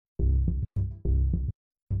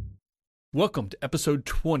Welcome to episode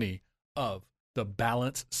 20 of the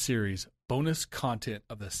Balance Series, bonus content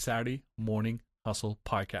of the Saturday Morning Hustle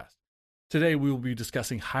podcast. Today, we will be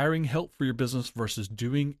discussing hiring help for your business versus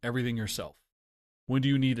doing everything yourself. When do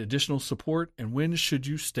you need additional support, and when should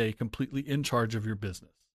you stay completely in charge of your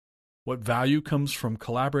business? What value comes from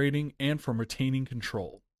collaborating and from retaining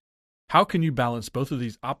control? How can you balance both of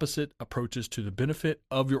these opposite approaches to the benefit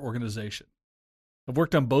of your organization? I've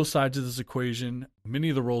worked on both sides of this equation, many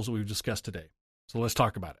of the roles that we've discussed today. So let's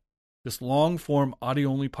talk about it. This long-form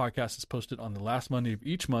audio-only podcast is posted on the last Monday of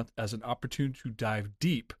each month as an opportunity to dive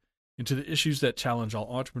deep into the issues that challenge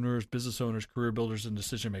all entrepreneurs, business owners, career builders, and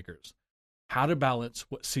decision makers. How to balance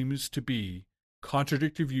what seems to be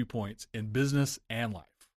contradictory viewpoints in business and life.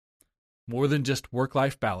 More than just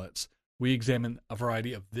work-life balance, we examine a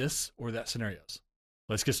variety of this or that scenarios.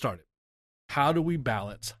 Let's get started. How do we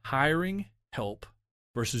balance hiring help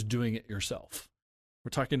versus doing it yourself? We're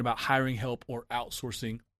talking about hiring help or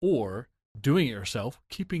outsourcing, or doing it yourself,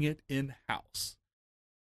 keeping it in-house.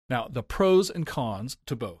 Now, the pros and cons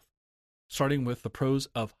to both. Starting with the pros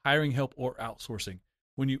of hiring help or outsourcing.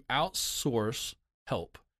 When you outsource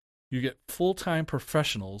help, you get full-time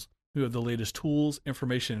professionals who have the latest tools,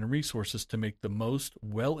 information, and resources to make the most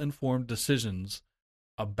well-informed decisions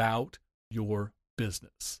about your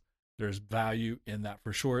business. There's value in that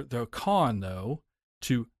for sure. The con, though,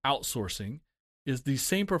 to outsourcing is these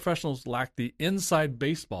same professionals lack the inside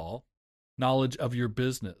baseball knowledge of your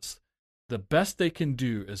business. The best they can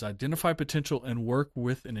do is identify potential and work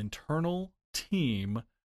with an internal team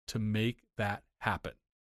to make that happen.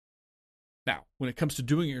 Now, when it comes to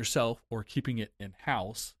doing it yourself or keeping it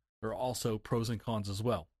in-house, there are also pros and cons as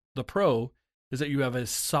well. The pro is that you have a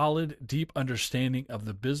solid, deep understanding of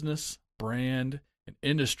the business, brand, and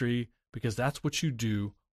industry, because that's what you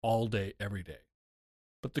do all day, every day.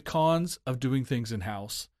 But the cons of doing things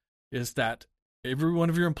in-house is that every one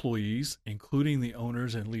of your employees, including the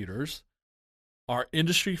owners and leaders, are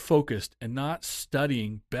industry focused and not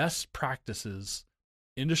studying best practices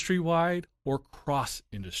industry-wide or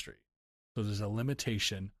cross-industry. So there's a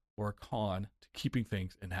limitation or a con to keeping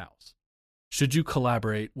things in-house. Should you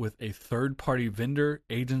collaborate with a third-party vendor,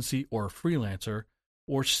 agency, or freelancer,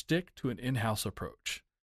 or stick to an in-house approach?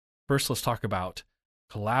 First, let's talk about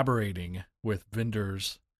collaborating with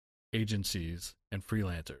vendors, agencies, and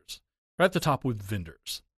freelancers. Right at the top with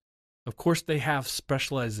vendors. Of course, they have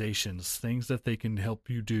specializations, things that they can help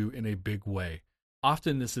you do in a big way.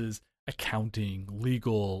 Often this is accounting,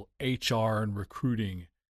 legal, HR, and recruiting.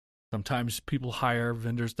 Sometimes people hire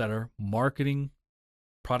vendors that are marketing,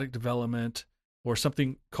 product development, or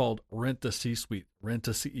something called rent a C-suite, rent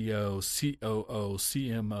a CEO, COO,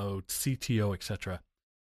 CMO, CTO, etc.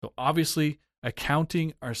 So obviously,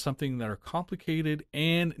 accounting are something that are complicated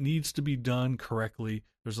and needs to be done correctly.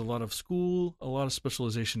 There's a lot of school, a lot of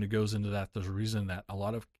specialization that goes into that. There's a reason that a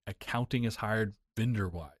lot of accounting is hired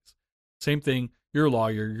vendor-wise. Same thing, your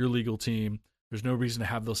lawyer, your legal team. There's no reason to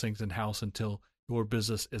have those things in-house until your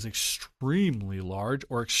business is extremely large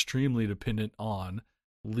or extremely dependent on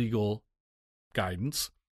legal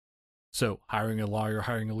guidance. So hiring a lawyer,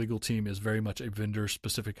 hiring a legal team is very much a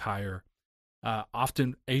vendor-specific hire.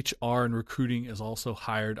 Often HR and recruiting is also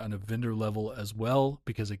hired on a vendor level as well,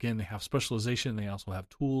 because again, they have specialization, they also have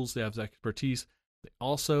tools, they have expertise. They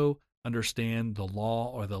also understand the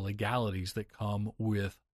law or the legalities that come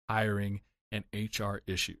with hiring and HR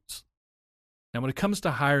issues. Now, when it comes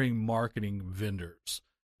to hiring marketing vendors,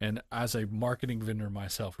 and as a marketing vendor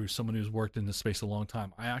myself, who's someone who's worked in this space a long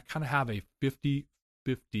time, I kind of have a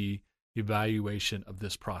 50-50 evaluation of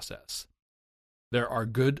this process. There are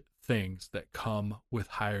good things that come with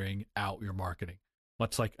hiring out your marketing.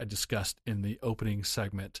 Much like I discussed in the opening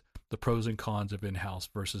segment, the pros and cons of in-house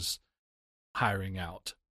versus hiring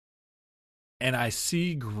out. And I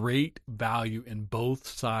see great value in both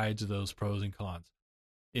sides of those pros and cons.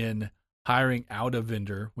 In hiring out a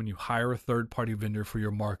vendor, when you hire a third-party vendor for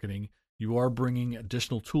your marketing, you are bringing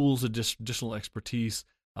additional tools, additional expertise,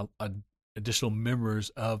 additional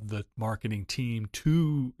members of the marketing team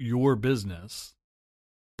to your business.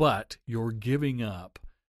 But you're giving up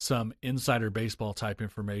some insider baseball type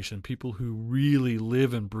information, people who really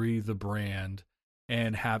live and breathe the brand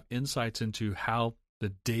and have insights into how the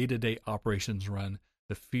day-to-day operations run,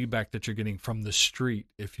 the feedback that you're getting from the street,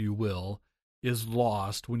 if you will, is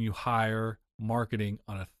lost when you hire marketing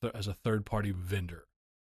on as a third-party vendor.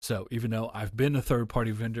 So even though I've been a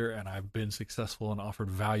third-party vendor and I've been successful and offered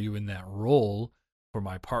value in that role for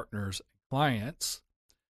my partners and clients,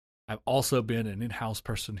 I've also been an in-house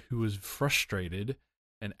person who is frustrated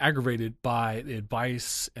and aggravated by the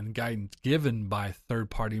advice and guidance given by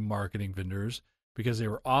third-party marketing vendors because they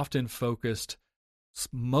were often focused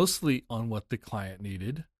mostly on what the client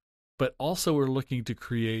needed, but also were looking to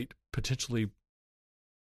create potentially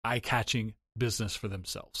eye-catching business for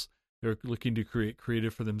themselves. They were looking to create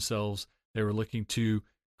creative for themselves. They were looking to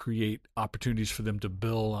create opportunities for them to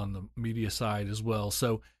bill on the media side as well.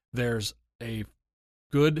 So there's a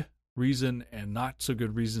good reason and not so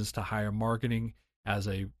good reasons to hire marketing as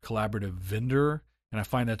a collaborative vendor. And I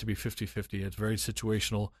find that to be 50-50. It's very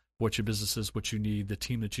situational, what your business is, what you need, the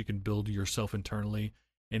team that you can build yourself internally.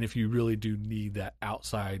 And if you really do need that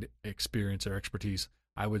outside experience or expertise,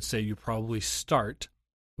 I would say you probably start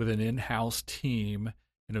with an in-house team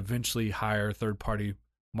and eventually hire third-party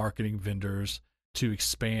marketing vendors to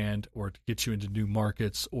expand or to get you into new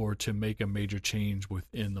markets or to make a major change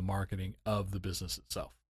within the marketing of the business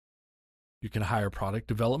itself. You can hire product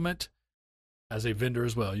development as a vendor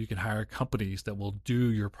as well. You can hire companies that will do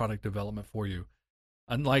your product development for you.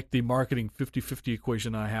 Unlike the marketing 50-50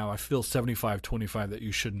 equation I have, I feel 75-25 that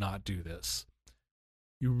you should not do this.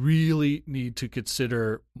 You really need to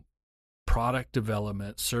consider product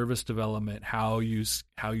development, service development, how you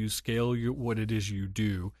scale what it is you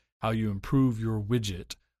do, how you improve your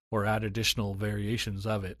widget or add additional variations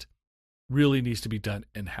of it, really needs to be done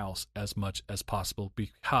in-house as much as possible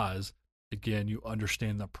because, again, you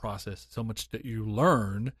understand the process so much that you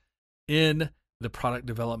learn in the product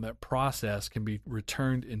development process can be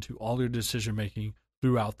returned into all your decision making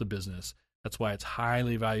throughout the business. That's why it's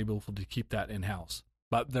highly valuable to keep that in-house.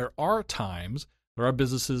 But there are times, there are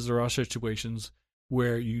businesses, there are situations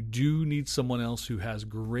where you do need someone else who has a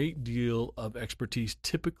great deal of expertise,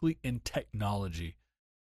 typically in technology.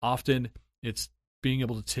 Often it's being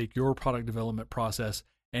able to take your product development process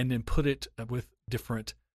and then put it with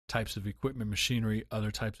different types of equipment, machinery, other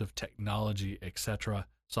types of technology, etc.,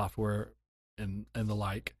 software, and the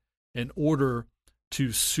like, in order to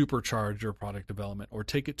supercharge your product development or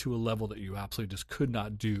take it to a level that you absolutely just could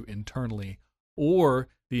not do internally. Or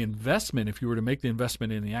the investment, if you were to make the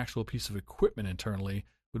investment in the actual piece of equipment internally,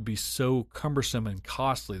 would be so cumbersome and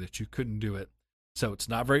costly that you couldn't do it. So it's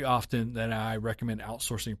not very often that I recommend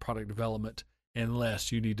outsourcing product development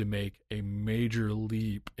unless you need to make a major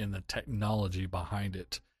leap in the technology behind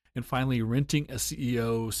it. And finally, renting a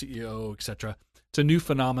CEO, etc. It's a new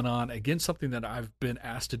phenomenon. Again, something that I've been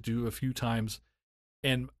asked to do a few times.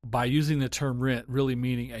 And by using the term rent, really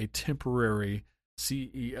meaning a temporary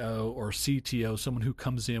CEO or CTO, someone who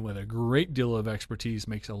comes in with a great deal of expertise,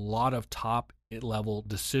 makes a lot of top-level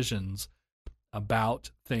decisions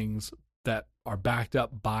about things that are backed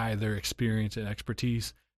up by their experience and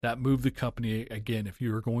expertise that move the company. Again, if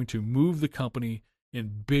you are going to move the company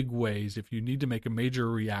in big ways, if you need to make a major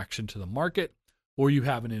reaction to the market, or you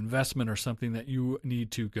have an investment or something that you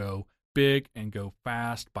need to go big and go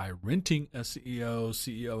fast by renting a CEO,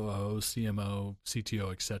 COO, CMO,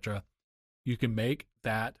 CTO, etc., you can make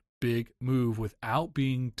that big move without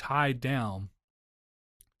being tied down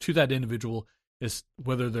to that individual, is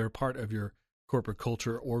whether they're part of your corporate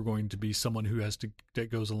culture or going to be someone who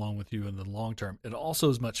that goes along with you in the long term. It also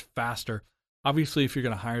is much faster. Obviously, if you're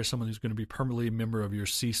going to hire someone who's going to be permanently a member of your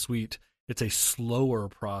C-suite, it's a slower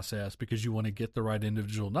process because you want to get the right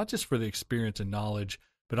individual, not just for the experience and knowledge,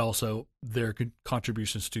 but also their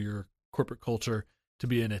contributions to your corporate culture, to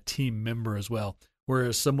be in a team member as well.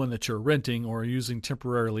 Whereas someone that you're renting or using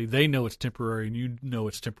temporarily, they know it's temporary and you know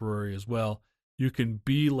it's temporary as well. You can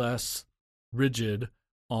be less rigid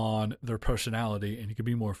on their personality and you can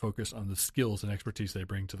be more focused on the skills and expertise they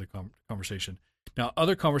bring to the conversation. Now,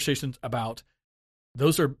 other conversations about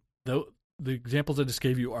those are the examples I just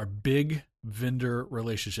gave you are big vendor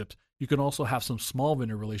relationships. You can also have some small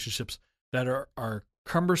vendor relationships that are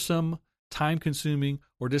cumbersome, time-consuming,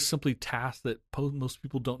 or just simply tasks that most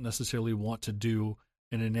people don't necessarily want to do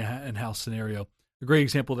in an in-house scenario. A great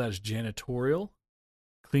example of that is janitorial,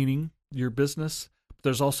 cleaning your business. But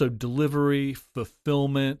there's also delivery,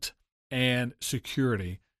 fulfillment, and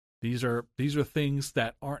security. These are things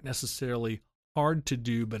that aren't necessarily hard to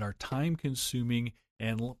do, but are time-consuming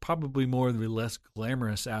and probably more of the less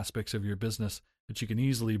glamorous aspects of your business that you can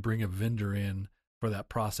easily bring a vendor in for that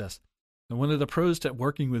process. And one of the pros to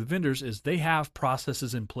working with vendors is they have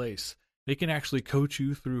processes in place. They can actually coach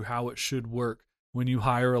you through how it should work when you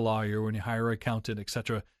hire a lawyer, when you hire an accountant,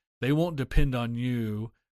 etc. They won't depend on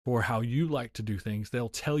you for how you like to do things. They'll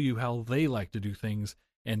tell you how they like to do things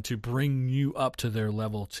and to bring you up to their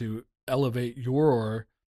level, to elevate your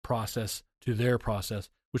process to their process,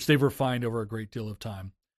 which they've refined over a great deal of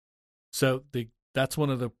time. So that's one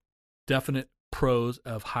of the definite pros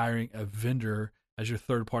of hiring a vendor as your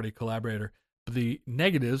third-party collaborator. The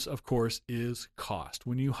negatives, of course, is cost.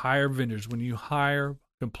 When you hire vendors, when you hire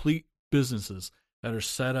complete businesses that are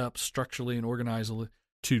set up structurally and organized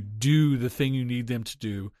to do the thing you need them to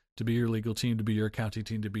do, to be your legal team, to be your accounting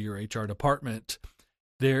team, to be your HR department,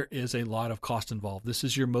 there is a lot of cost involved. This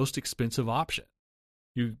is your most expensive option.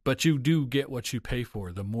 But you do get what you pay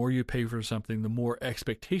for. The more you pay for something, the more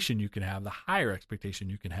expectation you can have, the higher expectation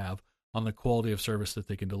you can have on the quality of service that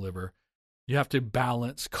they can deliver. You have to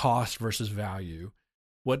balance cost versus value.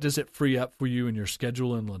 What does it free up for you in your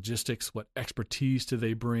schedule and logistics? What expertise do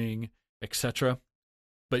they bring, etc.?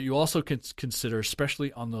 But you also can consider,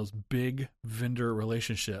 especially on those big vendor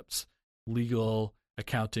relationships, legal,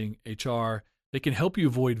 accounting, HR, they can help you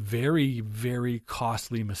avoid very, very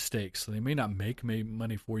costly mistakes. So they may not make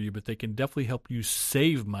money for you, but they can definitely help you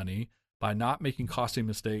save money by not making costly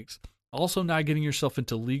mistakes. Also, not getting yourself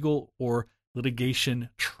into legal or litigation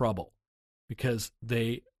trouble, because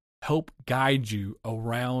they help guide you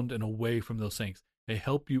around and away from those things. They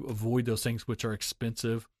help you avoid those things which are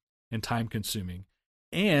expensive and time consuming.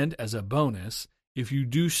 And as a bonus, if you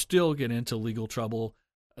do still get into legal trouble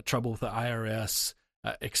with the IRS,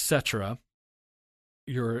 etc.,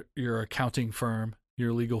 your accounting firm,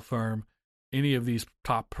 your legal firm, any of these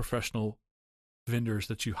top professional vendors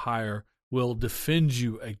that you hire will defend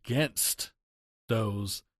you against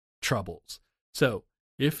those troubles. So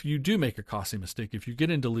if you do make a costly mistake, if you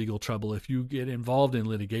get into legal trouble, if you get involved in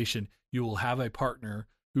litigation, you will have a partner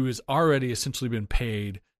who has already essentially been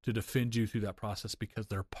paid to defend you through that process, because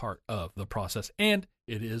they're part of the process and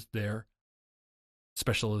it is their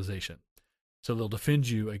specialization. So they'll defend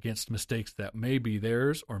you against mistakes that may be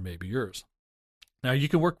theirs or may be yours. Now, you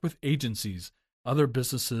can work with agencies, other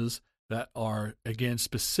businesses that are, again,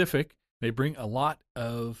 specific. They bring a lot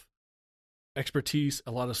of expertise,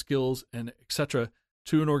 a lot of skills, and etc.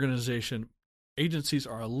 to an organization. Agencies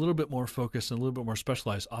are a little bit more focused and a little bit more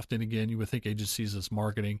specialized. Often, again, you would think agencies as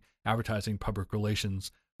marketing, advertising, public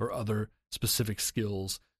relations, or other specific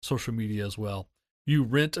skills, social media as well. You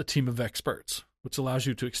rent a team of experts, which allows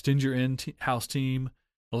you to extend your in-house team,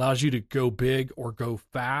 allows you to go big or go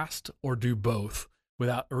fast or do both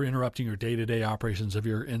without or interrupting your day-to-day operations of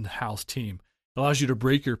your in-house team. It allows you to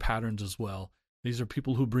break your patterns as well. These are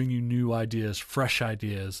people who bring you new ideas, fresh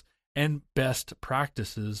ideas, and best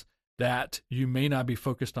practices that you may not be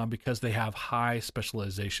focused on because they have high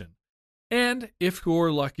specialization. And if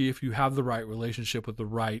you're lucky, if you have the right relationship with the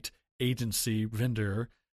right agency vendor,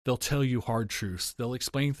 they'll tell you hard truths. They'll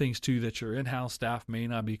explain things to you that your in-house staff may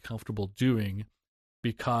not be comfortable doing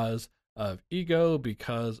because of ego,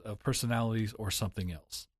 because of personalities, or something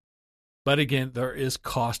else. But again, there is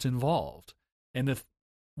cost involved. And if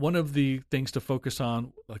one of the things to focus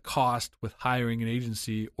on, the cost with hiring an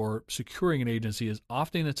agency or securing an agency, is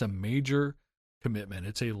often it's a major commitment.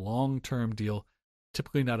 It's a long-term deal,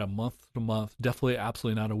 typically not a month-to-month, definitely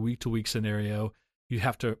absolutely not a week-to-week scenario. You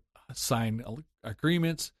have to sign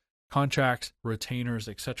agreements, contracts, retainers,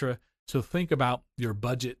 etc. So think about your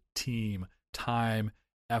budget, team, time,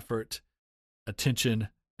 effort, attention,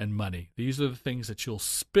 and money. These are the things that you'll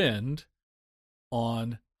spend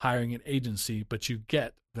on hiring an agency, but you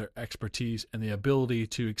get their expertise and the ability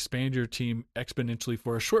to expand your team exponentially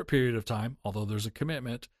for a short period of time, although there's a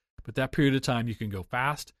commitment. But that period of time, you can go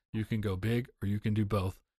fast, you can go big, or you can do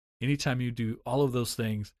both. Anytime you do all of those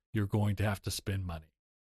things, you're going to have to spend money.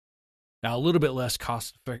 Now, a little bit less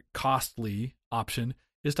costly option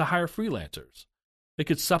is to hire freelancers. They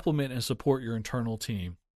could supplement and support your internal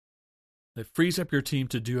team. It frees up your team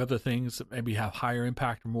to do other things that maybe have higher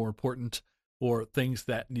impact or more important, or things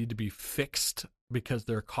that need to be fixed because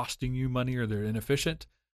they're costing you money or they're inefficient.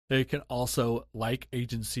 They can also, like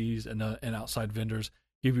agencies and outside vendors,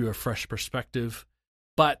 give you a fresh perspective.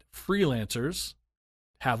 But freelancers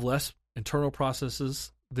have less internal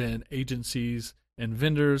processes than agencies and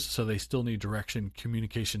vendors, so they still need direction,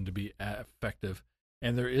 communication to be effective.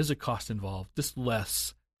 And there is a cost involved, just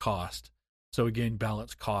less cost. So again,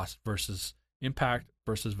 balance cost versus impact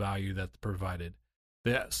versus value that's provided.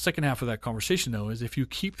 The second half of that conversation, though, is if you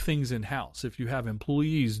keep things in-house, if you have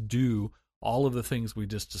employees do all of the things we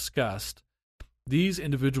just discussed, these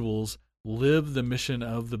individuals live the mission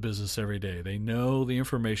of the business every day. They know the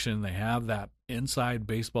information. They have that inside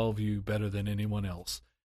baseball view better than anyone else.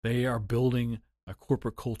 They are building a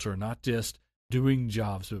corporate culture, not just doing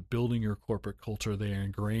jobs, but building your corporate culture. They are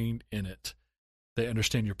ingrained in it. They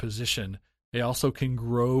understand your position. They also can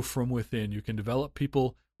grow from within. You can develop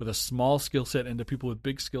people with a small skill set into people with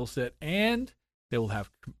big skill set, and they will have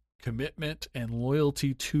commitment and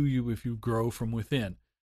loyalty to you if you grow from within.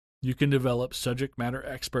 You can develop subject matter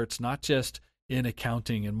experts, not just in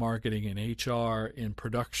accounting and marketing and HR, in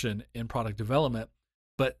production, in product development,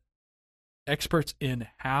 but experts in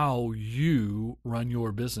how you run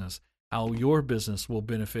your business, how your business will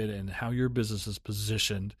benefit, and how your business is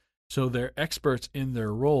positioned. So they're experts in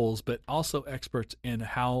their roles, but also experts in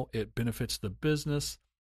how it benefits the business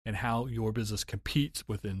and how your business competes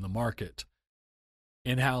within the market.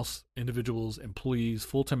 In-house individuals, employees,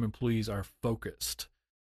 full-time employees are focused.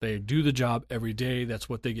 They do the job every day. That's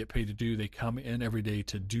what they get paid to do. They come in every day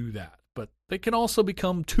to do that. But they can also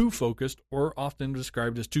become too focused, or often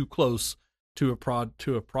described as too close to a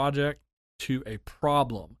project, to a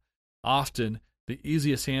problem. Often, the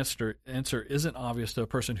easiest answer isn't obvious to a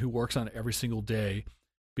person who works on it every single day,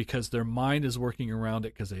 because their mind is working around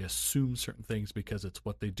it because they assume certain things because it's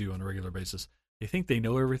what they do on a regular basis. They think they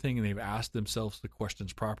know everything and they've asked themselves the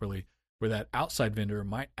questions properly, where that outside vendor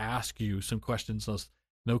might ask you some questions. There's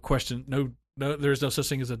no such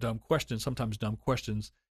thing as a dumb question. Sometimes dumb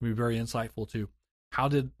questions can be very insightful too. How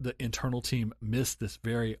did the internal team miss this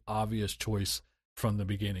very obvious choice from the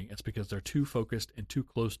beginning? It's because they're too focused and too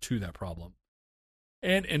close to that problem.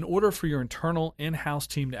 And in order for your internal in-house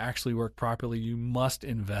team to actually work properly, you must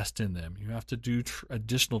invest in them. You have to do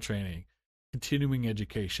additional training, continuing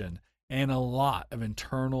education, and a lot of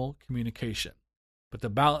internal communication. But the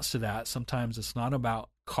balance to that, sometimes it's not about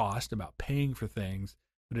cost, about paying for things,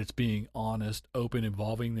 but it's being honest, open,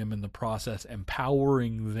 involving them in the process,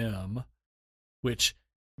 empowering them, which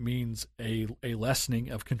means a lessening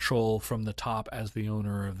of control from the top as the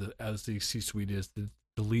owner as the C-suite is, the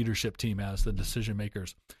leadership team as the decision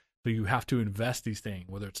makers. So you have to invest these things,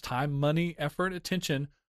 whether it's time, money, effort, attention,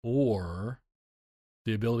 or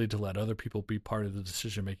the ability to let other people be part of the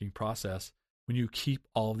decision-making process when you keep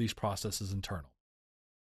all of these processes internal.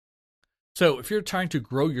 So if you're trying to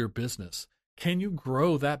grow your business, can you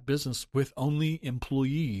grow that business with only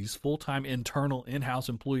employees, full-time internal in-house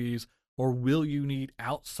employees, or will you need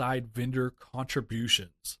outside vendor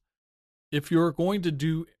contributions? If you're going to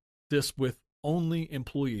do this with only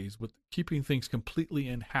employees, with keeping things completely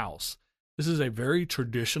in-house, this is a very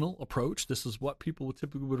traditional approach. This is what people would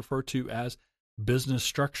typically refer to as business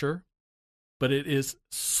structure, but it is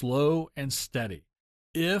slow and steady.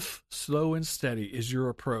 If slow and steady is your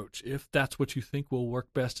approach, if that's what you think will work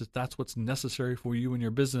best, if that's what's necessary for you and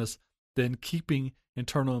your business, then keeping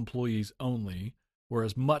internal employees only, or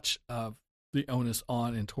as much of the onus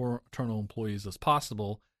on internal employees as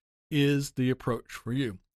possible, is the approach for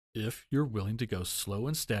you. If you're willing to go slow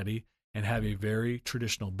and steady and have a very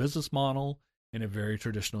traditional business model in a very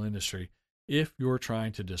traditional industry. If you're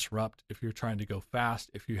trying to disrupt, if you're trying to go fast,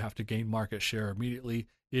 if you have to gain market share immediately,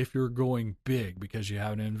 if you're going big because you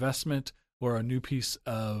have an investment or a new piece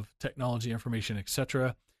of technology, information,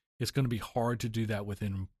 etc., it's going to be hard to do that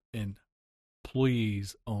within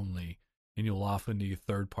employees only, and you'll often need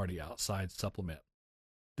third-party outside supplement.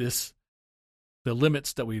 The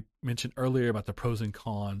limits that we mentioned earlier about the pros and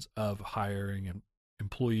cons of hiring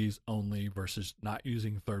employees only versus not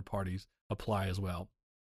using third parties apply as well.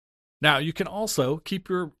 Now, you can also keep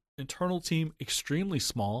your internal team extremely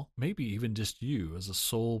small, maybe even just you as a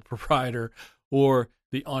sole proprietor or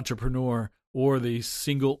the entrepreneur or the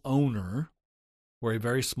single owner or a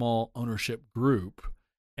very small ownership group,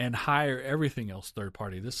 and hire everything else third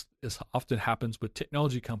party. This often happens with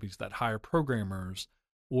technology companies that hire programmers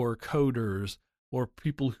or coders or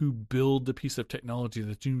people who build the piece of technology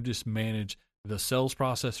that you just manage the sales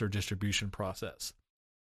process or distribution process.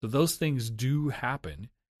 So those things do happen.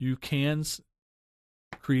 You can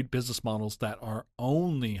create business models that are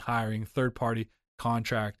only hiring third-party,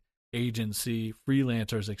 contract, agency,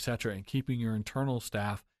 freelancers, etc., and keeping your internal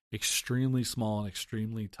staff extremely small and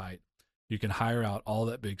extremely tight. You can hire out all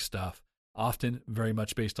that big stuff, often very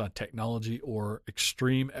much based on technology or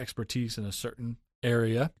extreme expertise in a certain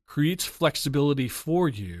area. Creates flexibility for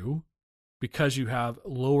you because you have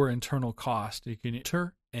lower internal cost. You can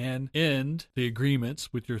enter and end the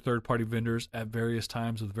agreements with your third-party vendors at various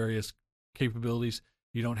times with various capabilities.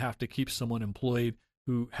 You don't have to keep someone employed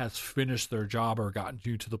who has finished their job or gotten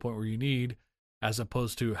you to the point where you need, as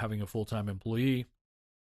opposed to having a full-time employee.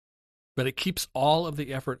 But it keeps all of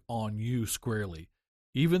the effort on you squarely,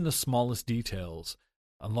 even the smallest details.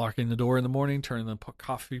 Unlocking the door in the morning, turning the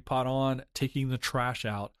coffee pot on, taking the trash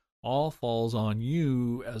out, all falls on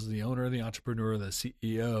you as the owner, the entrepreneur, the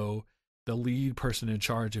CEO, the lead person in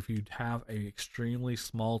charge. If you have an extremely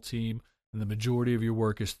small team and the majority of your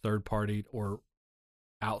work is third-party or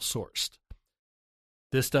outsourced.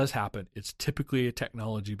 This does happen. It's typically a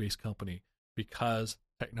technology-based company because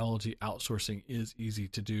technology outsourcing is easy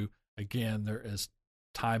to do. Again, there is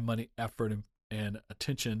time, money, effort, and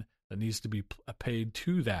attention that needs to be paid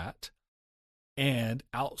to that. and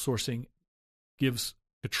outsourcing gives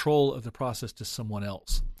control of the process to someone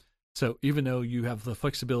else. So even though you have the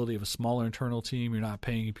flexibility of a smaller internal team, you're not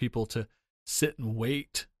paying people to sit and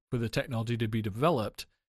wait for the technology to be developed,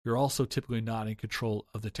 you're also typically not in control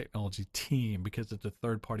of the technology team because it's a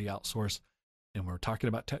third-party outsource. And when we're talking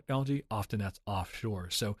about technology, often that's offshore.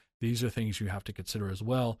 So these are things you have to consider as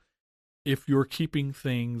well. If you're keeping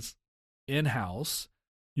things in-house,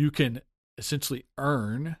 you can essentially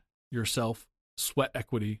earn yourself sweat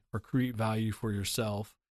equity or create value for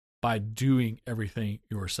yourself by doing everything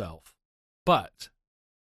yourself. But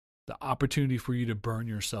the opportunity for you to burn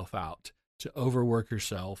yourself out, to overwork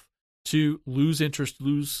yourself, to lose interest,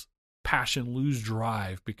 lose passion, lose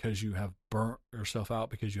drive because you have burnt yourself out,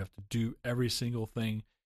 because you have to do every single thing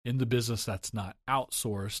in the business that's not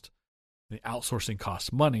outsourced. The outsourcing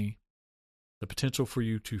costs money. The potential for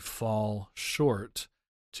you to fall short,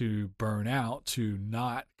 to burn out, to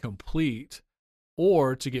not complete,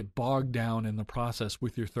 or to get bogged down in the process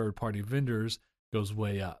with your third-party vendors goes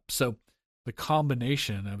way up. So the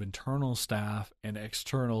combination of internal staff and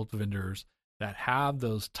external vendors that have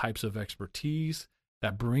those types of expertise,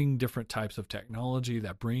 that bring different types of technology,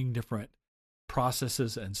 that bring different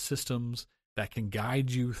processes and systems that can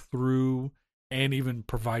guide you through and even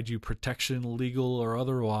provide you protection, legal or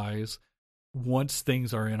otherwise, once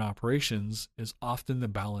things are in operations, is often the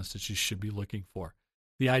balance that you should be looking for.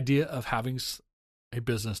 The idea of having a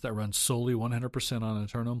business that runs solely 100% on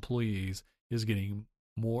internal employees is getting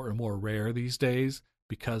more and more rare these days,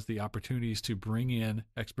 because the opportunities to bring in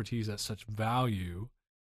expertise at such value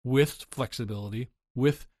with flexibility,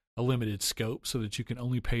 with a limited scope, so that you can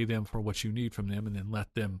only pay them for what you need from them and then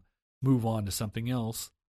let them move on to something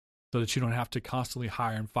else, so that you don't have to constantly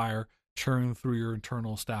hire and fire, churn through your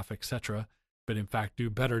internal staff, etc., but in fact do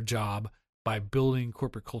a better job by building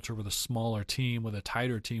corporate culture with a smaller team, with a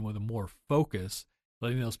tighter team, with a more focus,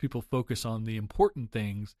 letting those people focus on the important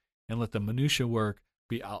things and let the minutia work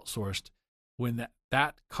be outsourced, when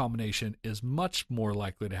that combination is much more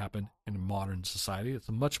likely to happen in modern society. It's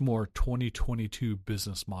a much more 2022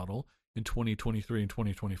 business model in 2023 and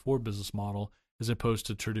 2024 business model, as opposed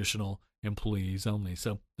to traditional employees only.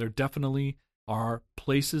 So there definitely are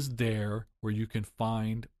places there where you can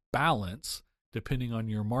find balance depending on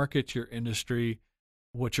your market, your industry,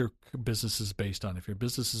 what your business is based on. If your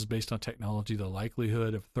business is based on technology, the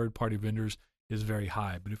likelihood of third-party vendors is very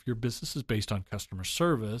high. But if your business is based on customer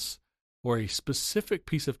service or a specific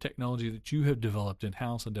piece of technology that you have developed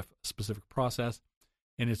in-house, a specific process,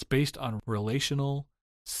 and it's based on relational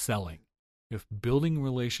selling. If building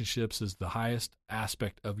relationships is the highest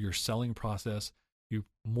aspect of your selling process, you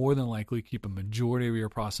more than likely keep a majority of your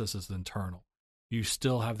processes internal. You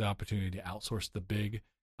still have the opportunity to outsource the big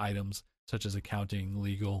items such as accounting,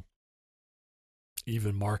 legal,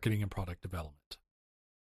 even marketing and product development.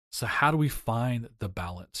 So how do we find the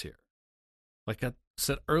balance here? Like I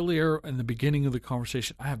said earlier in the beginning of the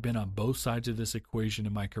conversation, I have been on both sides of this equation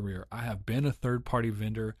in my career. I have been a third-party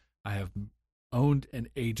vendor. I have owned an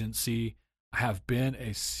agency. I have been a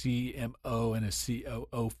CMO and a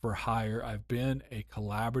COO for hire. I've been a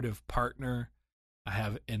collaborative partner. I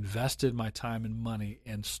have invested my time and money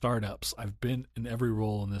in startups. I've been in every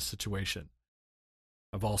role in this situation.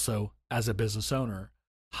 I've also, as a business owner,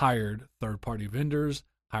 hired third-party vendors,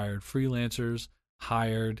 hired freelancers,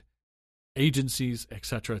 hired agencies,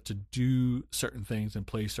 etc., to do certain things and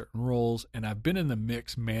play certain roles. And I've been in the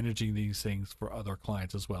mix managing these things for other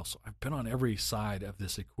clients as well. So I've been on every side of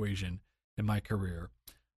this equation in my career.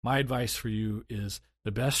 My advice for you is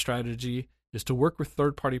the best strategy is to work with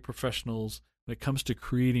third-party professionals when it comes to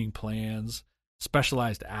creating plans,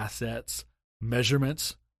 specialized assets,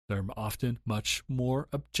 measurements. They're often much more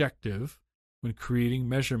objective when creating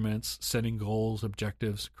measurements, setting goals,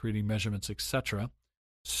 objectives, creating measurements, etc.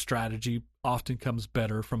 Strategy often comes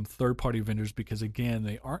better from third-party vendors because, again,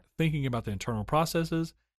 they aren't thinking about the internal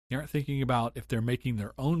processes. They aren't thinking about if they're making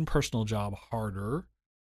their own personal job harder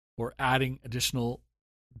or adding additional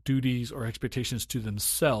duties or expectations to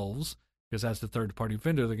themselves, because as the third-party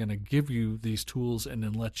vendor, they're going to give you these tools and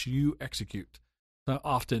then let you execute. So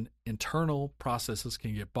often, internal processes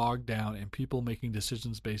can get bogged down in people making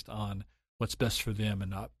decisions based on what's best for them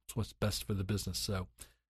and not what's best for the business. So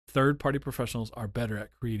third-party professionals are better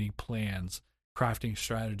at creating plans, crafting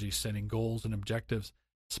strategies, setting goals and objectives,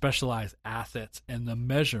 specialized assets, and the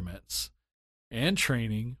measurements and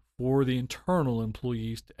training for the internal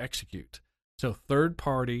employees to execute. So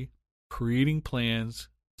third-party, creating plans,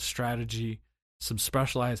 strategy, some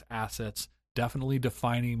specialized assets, definitely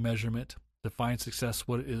defining measurement, define success,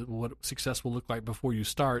 what success will look like before you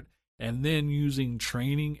start, and then using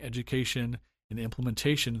training, education, and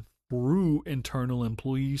implementation through internal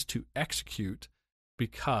employees to execute,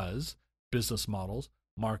 because business models,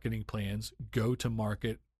 marketing plans,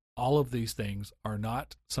 go-to-market, all of these things are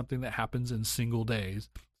not something that happens in single days,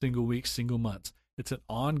 single weeks, single months. It's an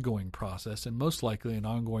ongoing process, and most likely an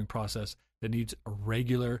ongoing process that needs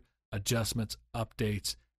regular adjustments,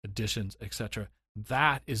 updates, additions, etc.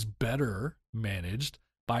 That is better managed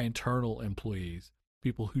by internal employees,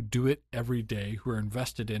 people who do it every day, who are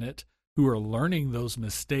invested in it, who are learning those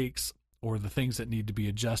mistakes or the things that need to be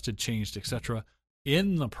adjusted, changed, etc.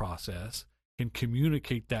 in the process, can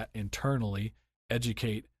communicate that internally,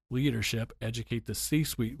 educate leadership, educate the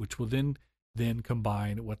C-suite, which will then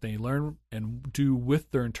combine what they learn and do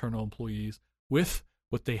with their internal employees with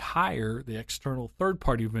what they hire the external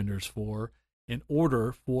third-party vendors for, in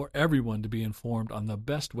order for everyone to be informed on the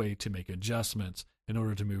best way to make adjustments in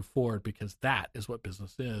order to move forward, because that is what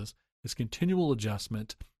business is continual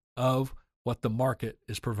adjustment of what the market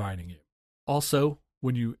is providing you. Also,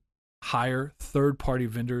 when you hire third-party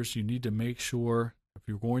vendors, you need to make sure, if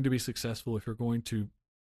you're going to be successful, if you're going to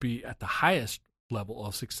be at the highest level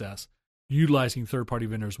of success, utilizing third-party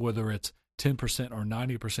vendors, whether it's 10% or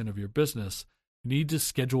 90% of your business, you need to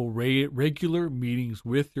schedule regular meetings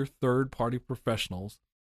with your third-party professionals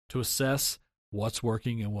to assess what's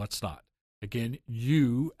working and what's not. Again,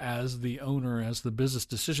 you as the owner, as the business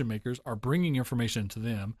decision makers, are bringing information to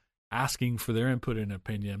them, asking for their input and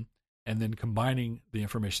opinion, and then combining the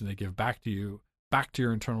information they give back to you, back to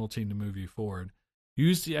your internal team to move you forward.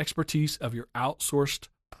 Use the expertise of your outsourced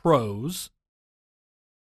pros,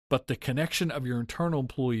 but the connection of your internal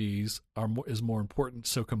employees is more important.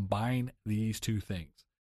 So combine these two things.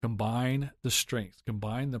 Combine the strengths,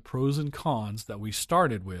 combine the pros and cons that we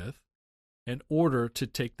started with in order to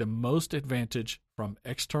take the most advantage from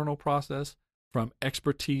external process, from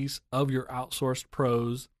expertise of your outsourced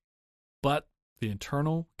pros, but the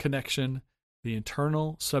internal connection, the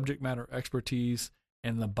internal subject matter expertise,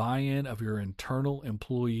 and the buy-in of your internal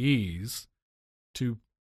employees to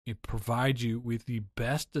provide you with the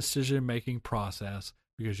best decision-making process,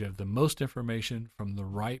 because you have the most information from the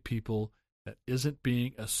right people that isn't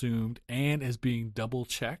being assumed and is being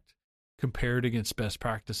double-checked, compared against best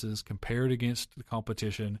practices, compared against the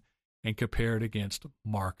competition, and compared against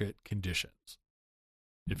market conditions.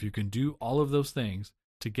 If you can do all of those things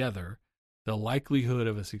together, the likelihood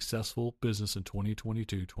of a successful business in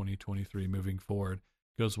 2022, 2023 moving forward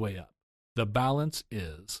goes way up. The balance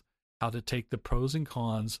is how to take the pros and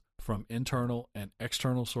cons from internal and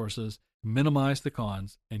external sources, minimize the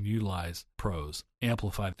cons, and utilize pros.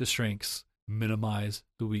 Amplify the strengths, minimize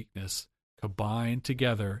the weakness, combine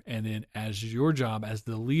together, and then as your job as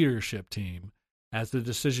the leadership team, as the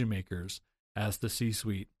decision makers, as the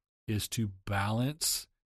C-suite, is to balance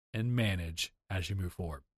and manage as you move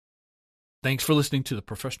forward. Thanks for listening to the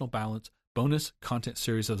Professional Balance bonus content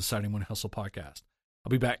series of the Saturday Morning Hustle podcast. I'll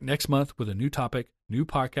be back next month with a new topic, new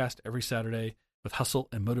podcast every Saturday with hustle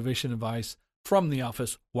and motivation advice from the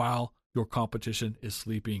office while your competition is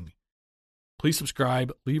sleeping. Please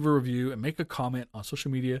subscribe, leave a review, and make a comment on social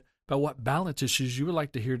media about what balance issues you would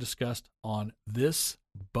like to hear discussed on this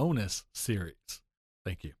bonus series.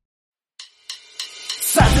 Thank you.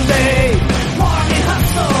 Saturday Morning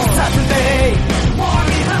Hustle. Saturday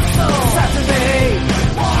Morning Hustle. Saturday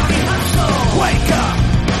Morning Hustle. Wake up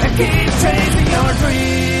and keep chasing your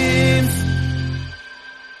dreams.